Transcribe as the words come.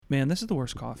Man, this is the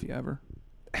worst coffee ever.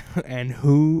 And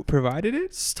who provided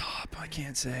it? Stop! I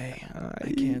can't say.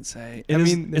 I can't say.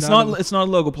 It's It's not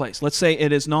a local place. Let's say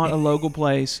it is not a local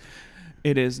place.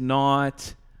 It is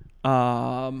not.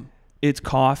 It's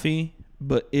coffee,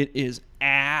 but it is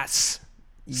ass.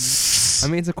 I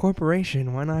mean, it's a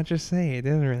corporation. Why not just say it? It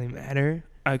doesn't really matter.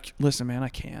 Listen, man, I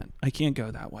can't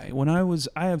go that way.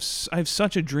 I have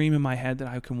such a dream in my head that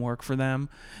I can work for them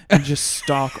and just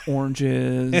stock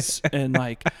oranges and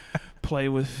like play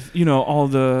with, all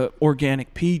the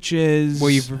organic peaches. Well,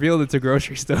 you've revealed it's a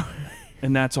grocery store.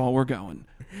 And that's all we're going.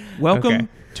 Welcome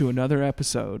to another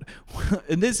episode.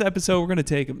 In this episode, we're going to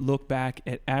take a look back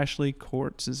at Ashley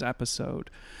Corts' episode.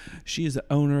 She is the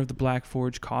owner of the Black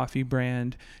Forge coffee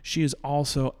brand. She is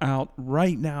also out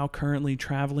right now, currently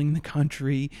traveling the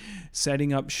country,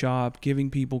 setting up shop,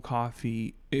 giving people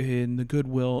coffee in the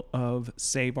goodwill of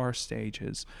Save Our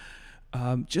Stages.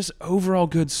 Just overall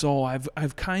good soul.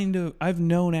 I've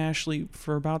known Ashley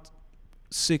for about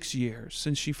 6 years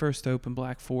since she first opened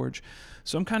Black Forge.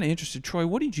 So I'm kind of interested. Troy,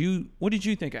 what did you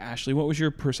think of Ashley? What was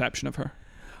your perception of her?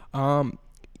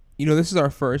 This is our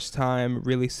first time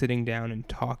really sitting down and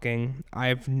talking.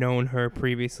 I've known her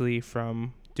previously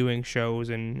from doing shows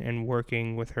and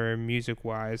working with her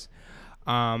music-wise.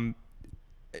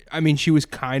 She was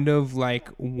kind of like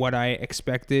what I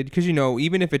expected because,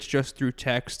 even if it's just through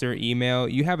text or email,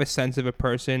 you have a sense of a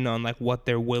person on like what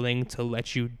they're willing to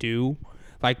let you do.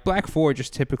 Like Black Forge is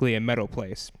typically a metal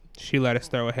place. She let us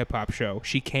throw a hip hop show.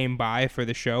 She came by for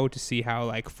the show to see how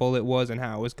like full it was and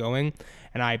how it was going.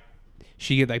 And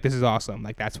she like, this is awesome.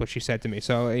 Like that's what she said to me.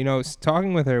 So,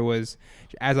 talking with her was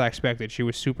as I expected. She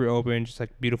was super open, just like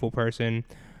beautiful person.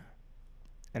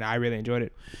 And I really enjoyed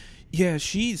it. Yeah,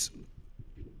 she's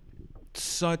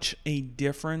such a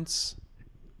difference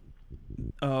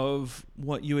of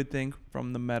what you would think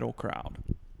from the metal crowd.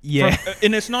 Yeah.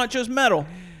 And it's not just metal.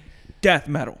 Death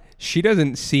metal. She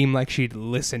doesn't seem like she'd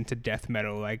listen to death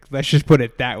metal. Like, let's just put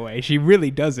it that way. She really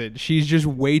doesn't. She's just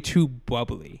way too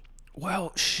bubbly.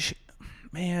 Well,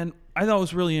 man, I thought it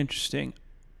was really interesting.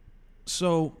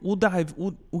 So we'll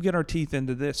get our teeth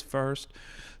into this first.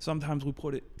 Sometimes we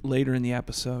put it later in the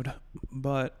episode.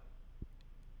 But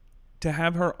to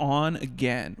have her on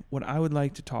again, what I would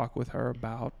like to talk with her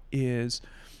about is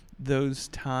those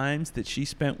times that she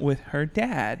spent with her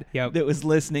dad that was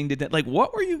listening to like,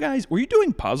 what were you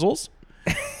doing puzzles?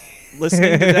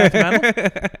 Listening to death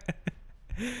metal?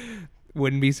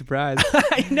 Wouldn't be surprised.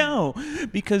 I know,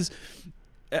 because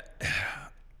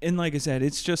and like I said,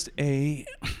 it's just a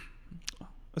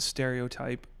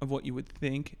stereotype of what you would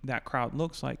think that crowd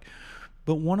looks like.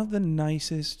 But one of the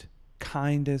nicest,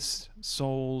 kindest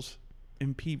souls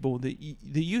and people that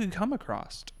you could come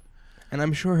across. And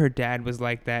I'm sure her dad was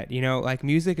like that. Like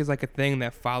music is like a thing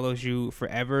that follows you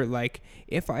forever. Like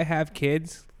if I have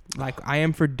kids, like I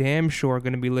am for damn sure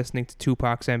going to be listening to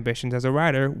Tupac's Ambitions as a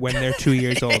writer when they're 2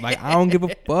 years old. Like I don't give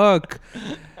a fuck.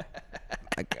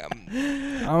 Like,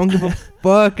 I don't give a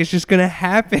fuck. It's just going to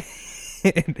happen.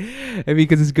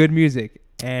 Because it's good music.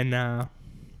 And that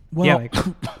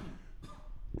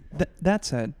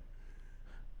said,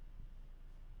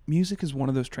 music is one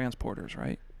of those transporters,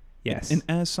 right? Yes. And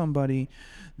as somebody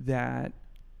that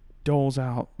doles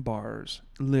out bars,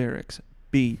 lyrics,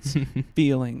 beats,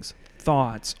 feelings,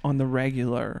 thoughts on the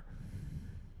regular,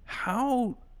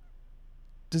 how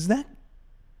does that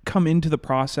come into the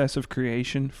process of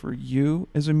creation for you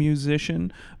as a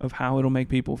musician of how it'll make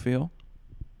people feel?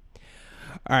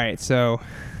 All right. So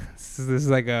this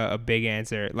is like a big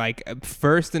answer. Like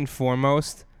first and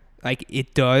foremost, like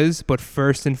it does, but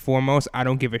first and foremost, I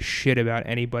don't give a shit about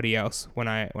anybody else when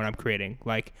I'm creating.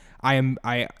 Like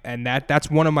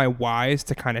that's one of my whys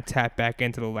to kind of tap back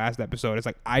into the last episode. It's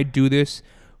like I do this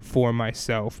for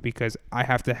myself because I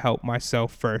have to help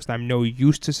myself first. I'm no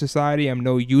use to society. I'm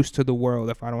no use to the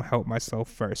world if I don't help myself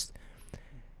first.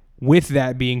 With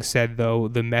that being said, though,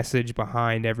 the message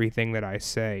behind everything that I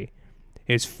say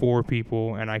is for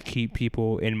people, and I keep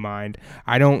people in mind.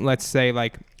 I don't, let's say,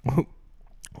 like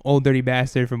Old Dirty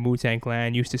Bastard from Wu-Tang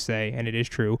Clan used to say, and it is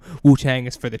true, Wu-Tang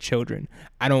is for the children.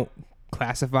 I don't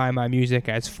classify my music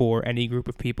as for any group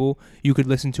of people. You could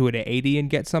listen to it at 80 and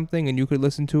get something, and you could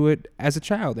listen to it as a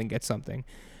child and get something.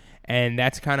 And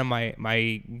that's kind of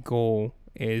my goal,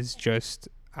 is just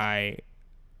I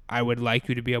would like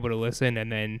you to be able to listen, and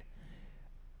then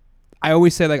I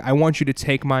always say, like, I want you to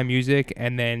take my music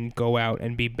and then go out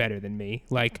and be better than me.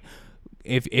 Like,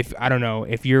 if I don't know,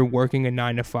 if you're working a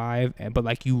 9 to 5, but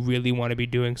like you really want to be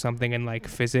doing something in like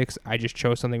physics, I just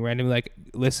chose something random. Like,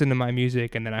 listen to my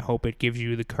music, and then I hope it gives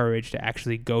you the courage to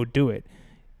actually go do it.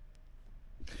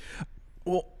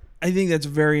 Well, I think that's a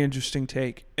very interesting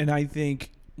take. And I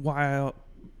think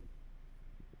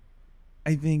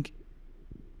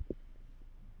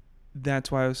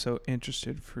that's why I was so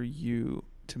interested for you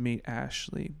to meet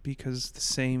Ashley, because the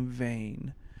same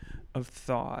vein of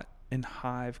thought and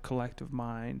hive collective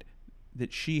mind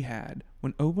that she had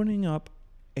when opening up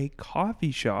a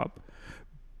coffee shop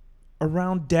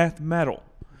around death metal.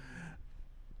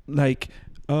 Like,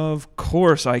 of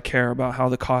course I care about how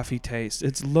the coffee tastes.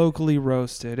 It's locally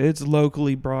roasted. It's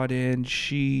locally brought in.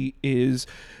 She is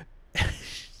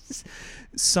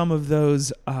some of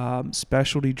those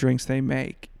specialty drinks they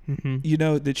make,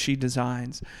 that she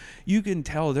designs. You can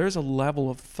tell there's a level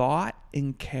of thought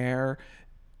and care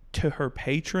to her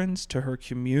patrons, to her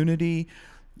community,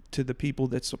 to the people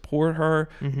that support her.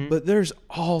 But there's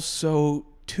also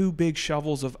two big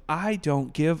shovels of I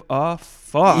don't give a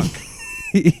fuck.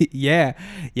 Yeah.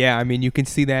 I mean, you can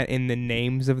see that in the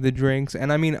names of the drinks.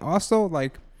 And I mean, also,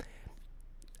 like,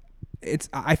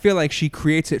 I feel like she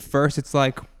creates it first. It's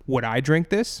like, would I drink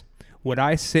this? Would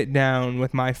I sit down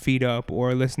with my feet up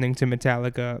or listening to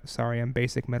Metallica? Sorry, I'm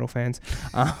basic metal fans.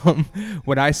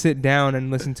 Would I sit down and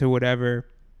listen to whatever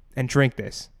and drink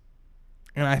this?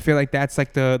 And I feel like that's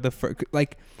like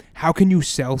like, how can you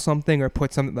sell something or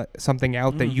put something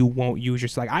out that you won't use?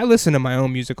 Just like, I listen to my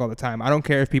own music all the time. I don't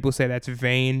care if people say that's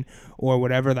vain or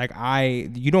whatever. Like,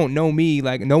 you don't know me.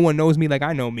 Like, no one knows me like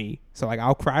I know me. So like,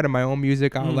 I'll cry to my own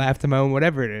music. I'll laugh to my own,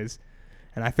 whatever it is.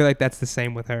 And I feel like that's the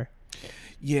same with her.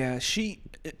 Yeah,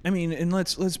 and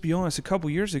let's be honest, a couple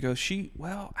years ago,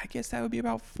 I guess that would be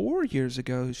about 4 years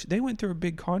ago, they went through a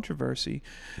big controversy,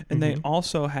 and they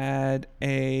also had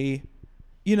now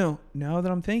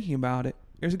that I'm thinking about it,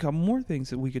 there's a couple more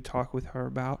things that we could talk with her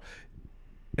about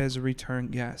as a return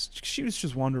guest. She was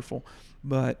just wonderful,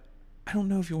 but I don't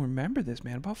know if you'll remember this,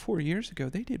 man. About 4 years ago,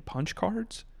 they did punch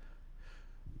cards.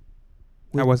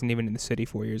 I wasn't even in the city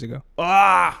 4 years ago.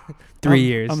 3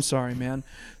 years. I'm sorry, man.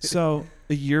 So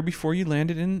a year before you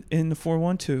landed in the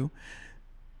 412,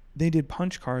 they did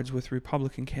punch cards with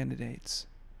Republican candidates.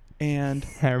 And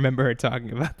I remember her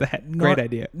talking about that. Great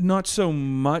idea. Not so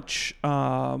much.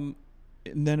 And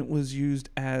then it was used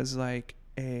as like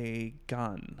a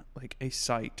gun, like a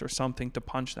sight or something to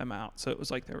punch them out. So it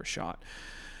was like they were shot.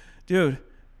 Dude.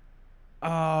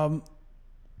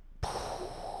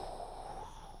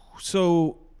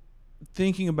 So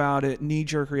thinking about it,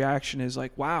 knee-jerk reaction is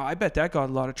like, wow, I bet that got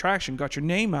a lot of traction, got your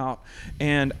name out.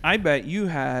 And I bet you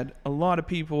had a lot of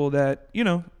people that,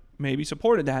 maybe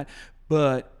supported that.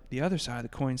 But the other side of the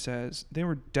coin says they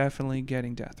were definitely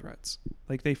getting death threats.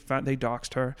 Like, they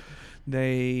doxed her.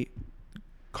 They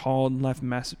called and left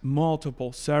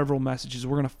several messages.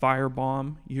 We're going to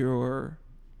firebomb your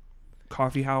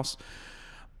coffee house.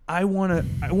 I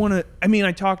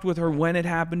talked with her when it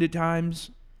happened at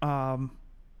times.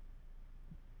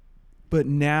 But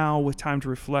now with time to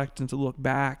reflect and to look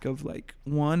back of like,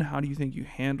 one, how do you think you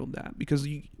handled that? Because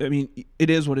it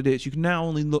is what it is. You can now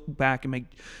only look back and make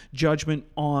judgment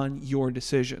on your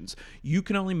decisions. You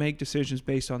can only make decisions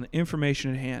based on the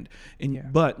information at hand.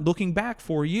 But looking back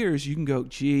 4 years, you can go,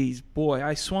 geez, boy,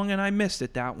 I swung and I missed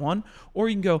it, that one. Or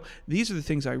you can go, these are the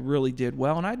things I really did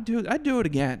well, and I'd do it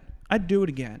again. I'd do it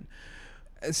again.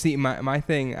 See, my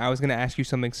thing, I was going to ask you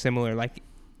something similar. Like,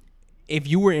 if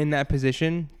you were in that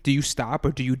position, do you stop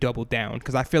or do you double down?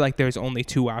 Because I feel like there's only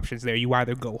two options there. You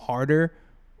either go harder,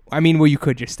 you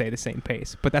could just stay the same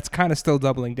pace, but that's kind of still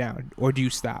doubling down. Or do you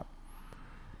stop?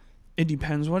 It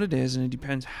depends what it is, and it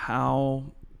depends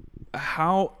how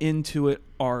into it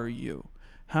are you.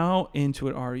 How into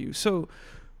it are you? So,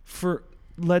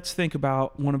 let's think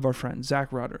about one of our friends,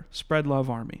 Zach Rudder, Spread Love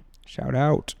Army. Shout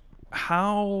out.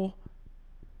 How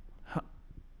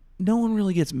no one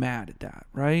really gets mad at that,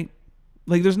 right?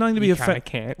 Like, there's nothing to be offended.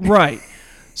 Can't. Right.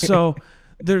 So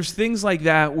there's things like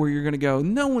that where you're going to go,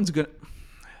 no one's going to,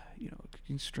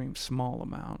 extreme small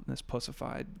amount in this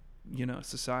pussified,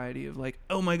 society of like,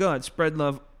 oh my God, Spread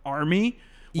Love Army?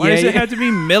 Why does it have to be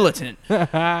militant?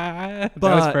 That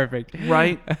was perfect.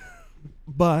 Right.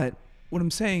 But what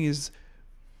I'm saying is,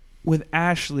 with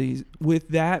Ashley, with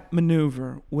that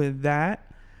maneuver,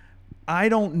 I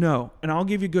don't know. And I'll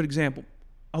give you a good example.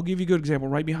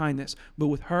 Right behind this. But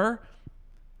with her,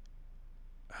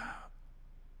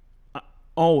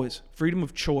 always freedom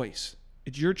of choice.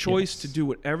 It's your choice to do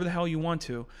whatever the hell you want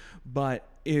to. But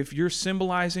if you're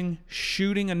symbolizing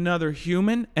shooting another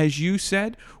human, as you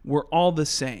said, we're all the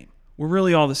same. We're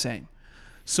really all the same.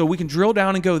 So we can drill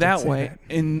down and go that way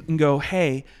and go,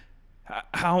 hey,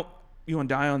 how, You want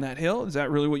to die on that hill? Is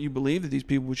that really what you believe, that these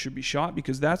people should be shot?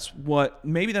 Because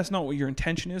maybe that's not what your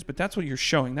intention is, but that's what you're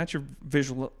showing. That's your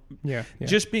visual. Yeah.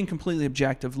 Just being completely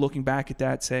objective, looking back at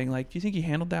that, saying like, do you think you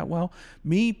handled that well?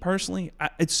 Me personally,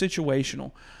 it's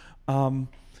situational.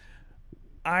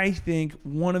 I think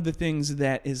one of the things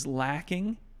that is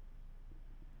lacking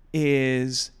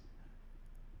is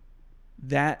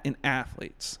that in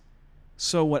athletes.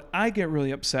 So what I get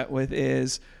really upset with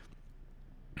is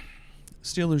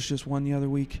Steelers just won the other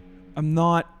week. We're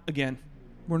not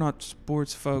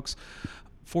sports folks.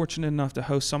 Fortunate enough to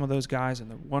host some of those guys,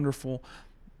 and they're wonderful,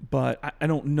 but I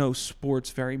don't know sports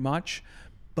very much.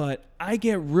 But I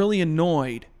get really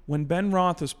annoyed when Ben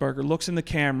Roethlisberger looks in the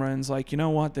camera and is like, you know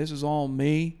what, this is all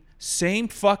me. Same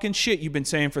fucking shit you've been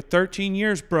saying for 13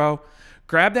 years, bro.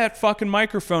 Grab that fucking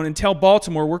microphone and tell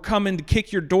Baltimore we're coming to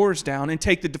kick your doors down and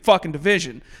take the fucking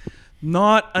division.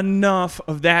 Not enough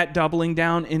of that doubling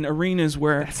down in arenas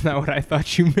where... That's not what I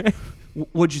thought you meant.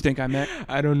 What'd you think I meant?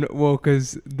 I don't know. Well,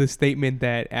 because the statement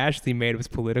that Ashley made was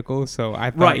political, so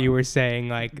I thought you were saying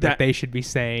like that they should be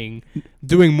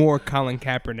doing more Colin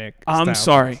Kaepernick. I'm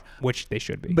sorry, which they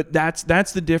should be. But that's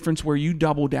the difference where you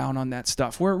double down on that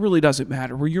stuff, where it really doesn't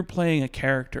matter, where you're playing a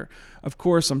character. Of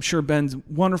course, I'm sure Ben's a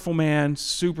wonderful man,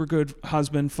 super good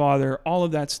husband, father, all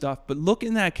of that stuff. But look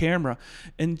in that camera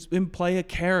and play a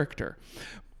character.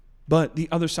 But the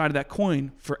other side of that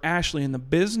coin for Ashley in the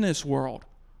business world,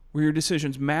 where your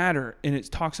decisions matter and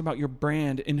it talks about your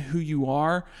brand and who you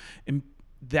are, and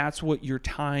that's what you're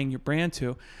tying your brand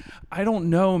to. I don't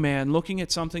know, man, looking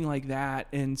at something like that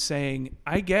and saying,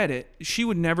 I get it. She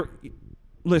would never...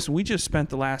 Listen, we just spent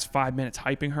the last 5 minutes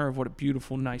hyping her of what a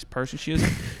beautiful, nice person she is.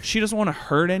 She doesn't want to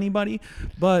hurt anybody.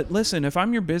 But listen, if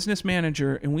I'm your business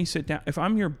manager and we sit down, if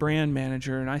I'm your brand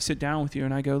manager and I sit down with you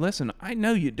and I go, listen, I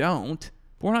know you don't.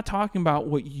 We're not talking about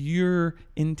what your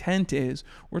intent is.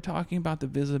 We're talking about the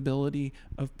visibility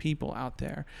of people out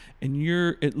there. And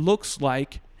it looks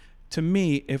like, to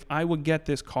me, if I would get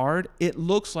this card, it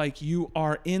looks like you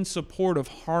are in support of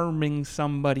harming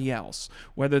somebody else,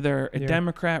 whether they're a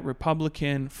Democrat,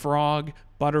 Republican, frog,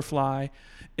 butterfly.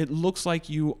 It looks like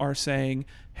you are saying,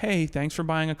 hey, thanks for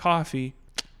buying a coffee.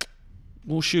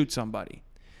 We'll shoot somebody.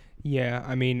 Yeah,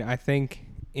 I mean, I think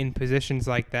in positions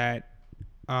like that,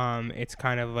 it's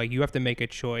kind of like you have to make a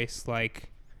choice.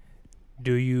 Like,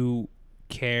 do you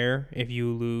care if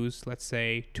you lose, let's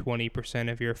say, 20%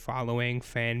 of your following,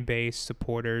 fan base,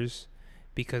 supporters,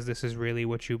 because this is really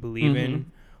what you believe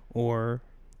in, or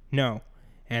no?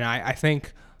 And I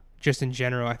think, just in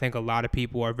general, I think a lot of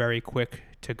people are very quick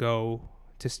to go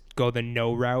the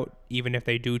no route, even if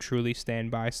they do truly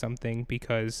stand by something,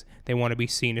 because they want to be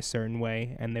seen a certain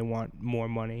way and they want more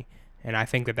money. And I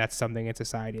think that that's something in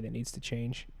society that needs to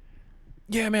change.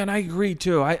 Yeah, man, I agree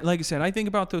too. Like I said, I think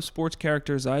about those sports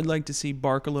characters. I'd like to see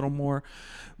bark a little more.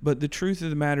 But the truth of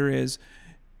the matter is,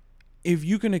 if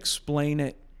you can explain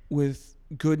it with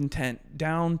good intent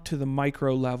down to the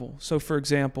micro level. So, for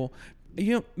example,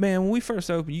 man, when we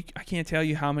first opened, I can't tell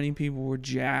you how many people were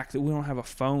jacked that we don't have a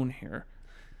phone here.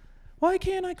 Why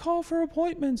can't I call for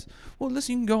appointments? Well,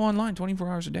 listen, you can go online 24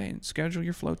 hours a day and schedule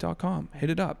your float.com. Hit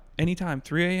it up anytime,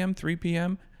 3 a.m., 3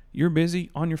 p.m. You're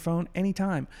busy on your phone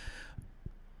anytime.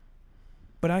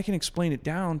 But I can explain it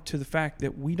down to the fact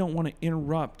that we don't want to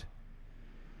interrupt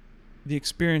the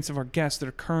experience of our guests that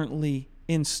are currently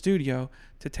in studio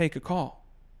to take a call.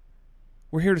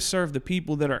 We're here to serve the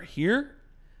people that are here.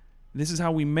 This is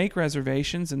how we make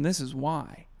reservations, and this is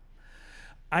why.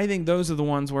 I think those are the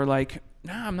ones where, like,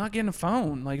 nah, I'm not getting a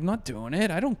phone. Like, I'm not doing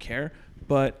it. I don't care.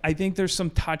 But I think there's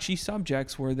some touchy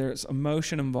subjects where there's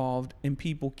emotion involved and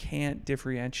people can't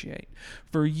differentiate.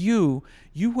 For you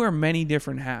wear many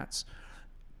different hats.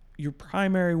 Your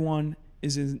primary one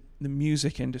is in the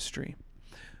music industry.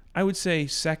 I would say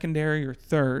secondary or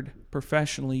third,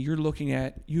 professionally,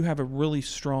 you have a really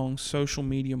strong social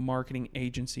media marketing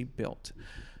agency built.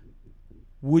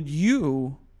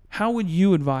 How would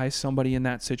you advise somebody in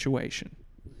that situation?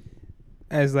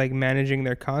 As like managing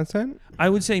their content? I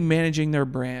would say managing their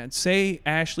brand. Say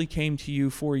Ashley came to you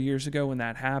 4 years ago when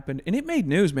that happened, and it made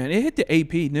news, man. It hit the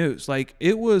AP news. Like,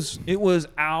 it was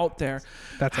out there.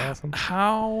 That's awesome.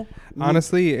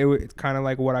 Honestly, it's kind of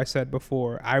like what I said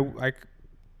before. I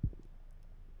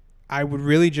would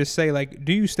really just say, like,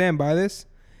 do you stand by this?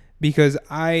 Because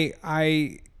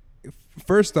I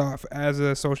first off, as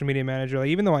a social media manager, like,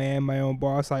 even though I am my own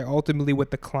boss, I ultimately, with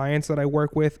the clients that I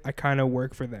work with, I kind of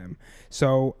work for them.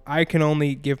 So I can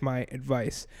only give my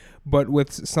advice. But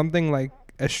with something like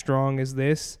as strong as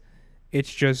this,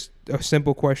 it's just a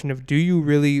simple question of, do you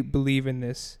really believe in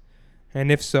this?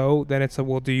 And if so, then it's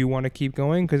well, do you want to keep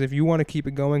going? Because if you want to keep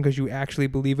it going because you actually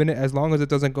believe in it, as long as it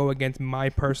doesn't go against my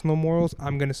personal morals,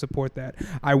 I'm going to support that.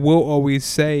 I will always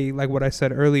say, like what I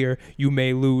said earlier, you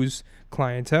may lose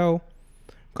clientele,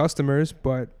 customers,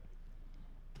 but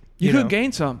you could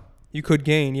gain some. You could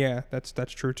gain, yeah, that's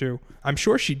true too. I'm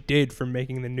sure she did from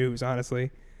making the news,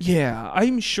 honestly. Yeah,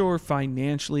 I'm sure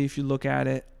financially, if you look at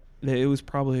it, that it was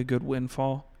probably a good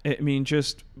windfall. I mean,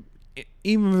 just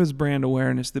even if it's brand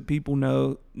awareness, that people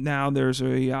know now there's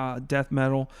a death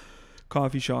metal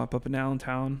coffee shop up in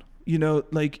Allentown. You know,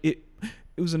 like it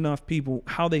was enough people,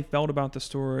 how they felt about the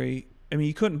story. I mean,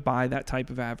 you couldn't buy that type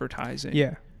of advertising.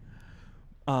 Yeah.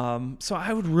 So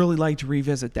I would really like to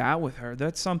revisit that with her.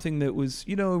 That's something that was,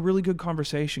 a really good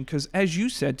conversation. Because as you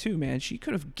said too, man, she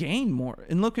could have gained more.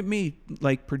 And look at me,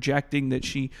 like projecting that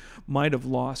she might have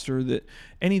lost or that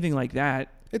anything like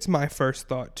that. It's my first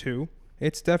thought too.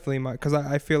 It's definitely because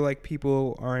I feel like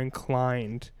people are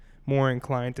more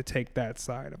inclined to take that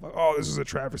side of like, oh, this is a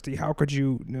travesty. How could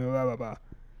you, blah, blah, blah.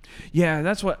 Yeah,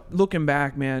 that's what, looking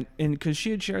back, man. And because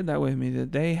she had shared that with me,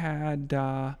 that they had,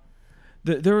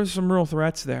 there was some real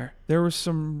threats there. There was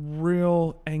some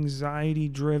real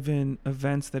anxiety-driven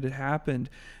events that had happened.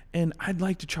 And I'd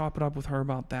like to chop it up with her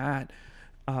about that.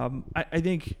 I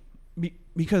think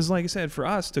because, like I said, for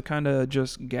us to kind of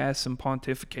just guess and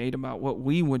pontificate about what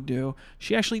we would do,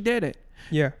 she actually did it.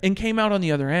 Yeah. And came out on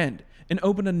the other end and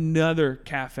opened another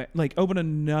cafe, like opened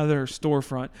another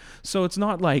storefront. So it's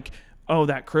not like, oh,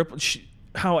 that crippled.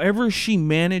 However she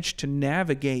managed to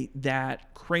navigate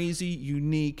that crazy,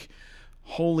 unique,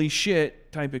 holy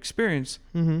shit type experience.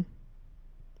 Mm-hmm.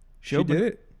 She did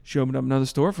it. She opened up another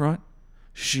storefront.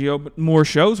 She opened more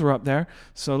shows were up there.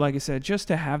 So like I said, just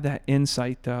to have that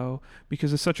insight though,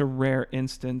 because it's such a rare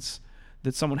instance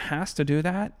that someone has to do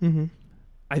that. Mm-hmm.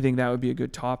 I think that would be a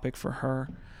good topic for her.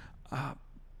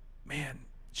 Man,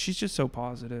 she's just so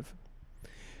positive.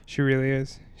 She really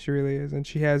is. She really is. And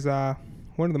she has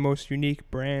one of the most unique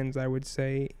brands, I would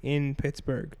say, in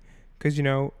Pittsburgh. Because,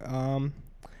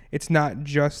 it's not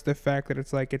just the fact that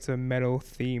it's a metal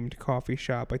themed coffee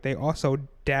shop. Like they also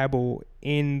dabble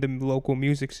in the local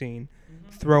music scene,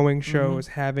 throwing shows,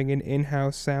 having an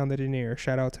in-house sound engineer.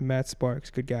 Shout out to Matt Sparks,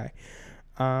 good guy.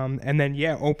 And then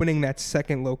opening that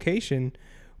second location,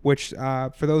 which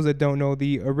for those that don't know,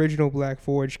 the original Black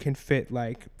Forge can fit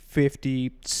like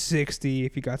 50, 60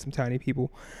 if you got some tiny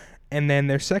people. And then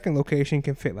their second location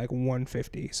can fit like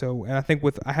 150. So, and I think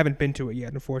I haven't been to it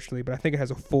yet, unfortunately, but I think it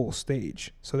has a full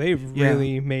stage. So they've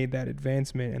really made that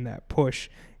advancement and that push.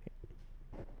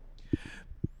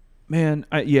 Man,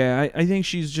 I think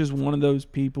she's just one of those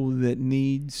people that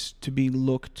needs to be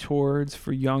looked towards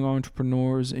for young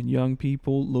entrepreneurs and young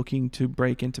people looking to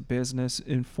break into business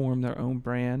and form their own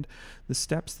brand. The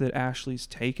steps that Ashley's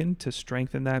taken to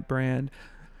strengthen that brand,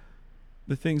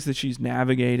 the things that she's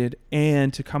navigated,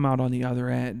 and to come out on the other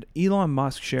end. Elon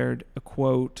Musk shared a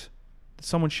quote that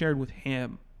someone shared with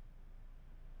him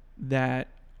that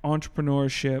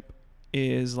entrepreneurship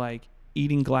is like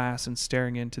eating glass and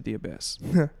staring into the abyss.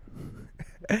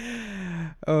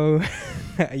 Oh,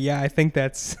 yeah, I think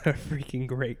that's a freaking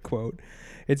great quote.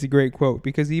 It's a great quote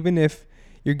because even if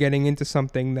you're getting into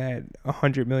something that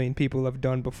 100 million people have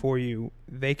done before you,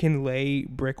 they can lay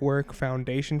brickwork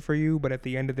foundation for you. But at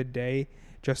the end of the day,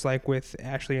 just like with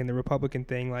Ashley and the Republican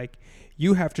thing, like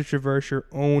you have to traverse your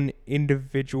own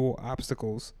individual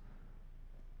obstacles.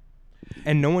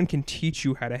 And no one can teach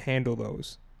you how to handle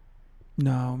those.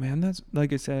 No, man, that's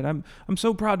like I said, I'm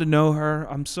so proud to know her.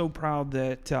 I'm so proud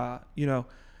that,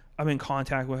 I'm in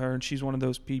contact with her and she's one of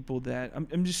those people that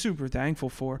I'm just super thankful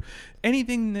for.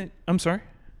 Anything that, I'm sorry?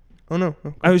 Oh, no.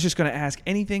 Okay. I was just going to ask,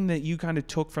 anything that you kind of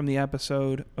took from the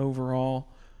episode overall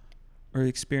or the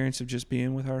experience of just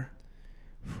being with her?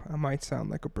 I might sound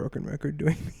like a broken record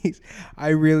doing these. I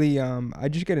really, I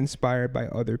just get inspired by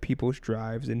other people's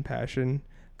drives and passion.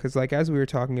 Because, like, as we were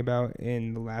talking about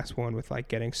in the last one with, like,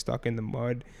 getting stuck in the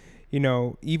mud,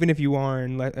 even if you are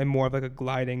in more of, like, a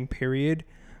gliding period,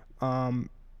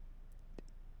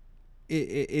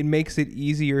 it makes it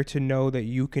easier to know that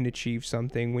you can achieve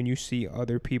something when you see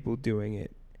other people doing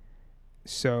it.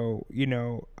 So,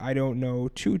 I don't know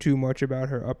too much about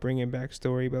her upbringing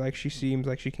backstory, but, like, she seems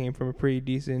like she came from a pretty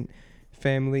decent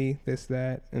family, this,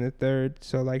 that, and the third.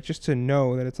 So, like, just to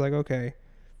know that it's like, okay,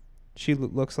 she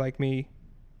looks like me,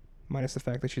 minus the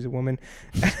fact that she's a woman.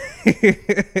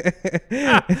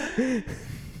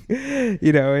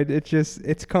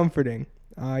 It's comforting.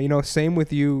 Same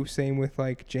with you, same with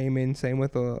like Jamin, same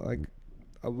with a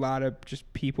lot of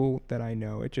just people that I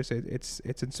know. It's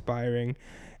inspiring.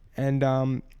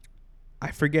 And I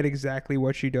forget exactly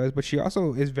what she does, but she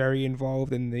also is very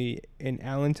involved in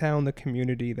Allentown, the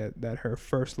community that her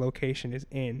first location is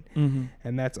in. Mm-hmm.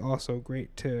 And that's also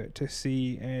great to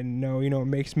see and know. You know, it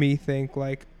makes me think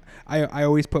like I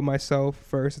always put myself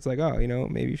first. It's like, oh, you know,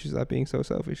 maybe you should stop being so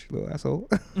selfish, you little asshole.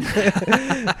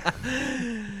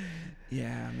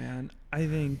 Yeah, man. I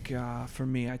think for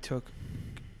me, I took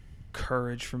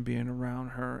courage from being around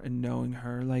her and knowing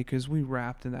her. Like, as we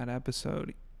wrapped in that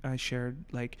episode, I shared,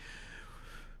 like,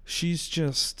 she's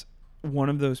just one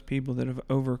of those people that have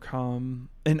overcome,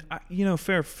 and you know,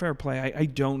 fair play. I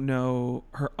don't know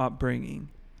her upbringing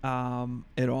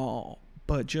at all,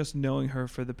 but just knowing her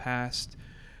for the past,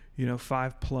 you know,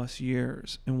 5+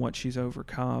 years and what she's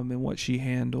overcome and what she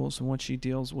handles and what she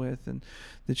deals with, and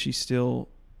that she still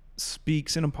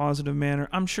speaks in a positive manner.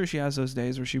 I'm sure she has those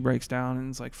days where she breaks down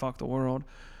and it's like, fuck the world.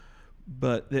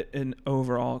 But an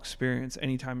overall experience,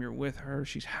 anytime you're with her,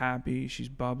 she's happy, she's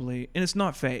bubbly, and it's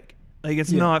not fake. Like,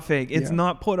 it's not fake. It's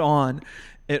not put on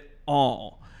at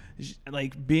all.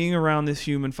 Like, being around this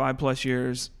human 5+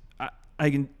 years, I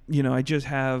can, you know, I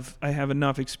have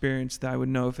enough experience that I would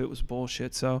know if it was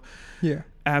bullshit. So yeah,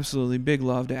 absolutely, big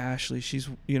love to Ashley. She's,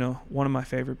 you know, one of my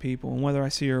favorite people, and whether I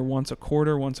see her once a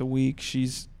quarter, once a week,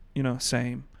 she's, you know,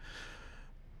 same.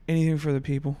 Anything for the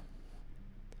people?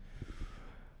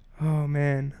 Oh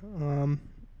man,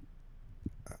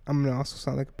 I'm gonna also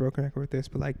sound like a broken record with this,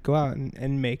 but like, go out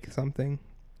and make something,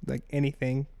 like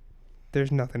anything.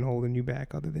 There's nothing holding you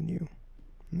back other than you,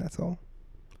 and that's all.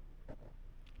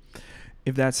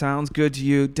 If that sounds good to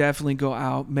you, definitely go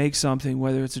out, make something,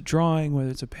 whether it's a drawing,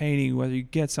 whether it's a painting, whether you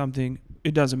get something,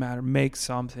 it doesn't matter. Make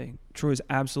something. Troy is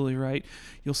absolutely right.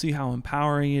 You'll see how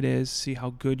empowering it is, see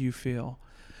how good you feel.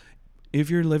 If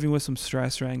you're living with some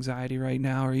stress or anxiety right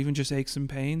now, or even just aches and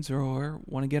pains, or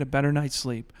want to get a better night's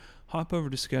sleep, hop over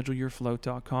to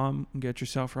scheduleyourfloat.com and get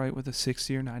yourself right with a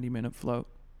 60 or 90-minute float.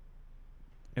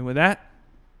 And with that,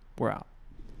 we're out.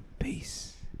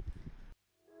 Peace.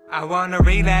 I wanna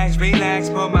relax,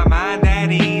 put my mind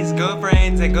at ease. Good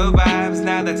friends and good vibes,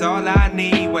 now that's all I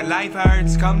need. When life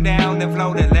hurts, come down and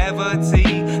float in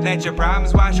levity. Let your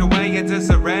problems wash away into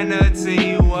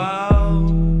serenity. Whoa.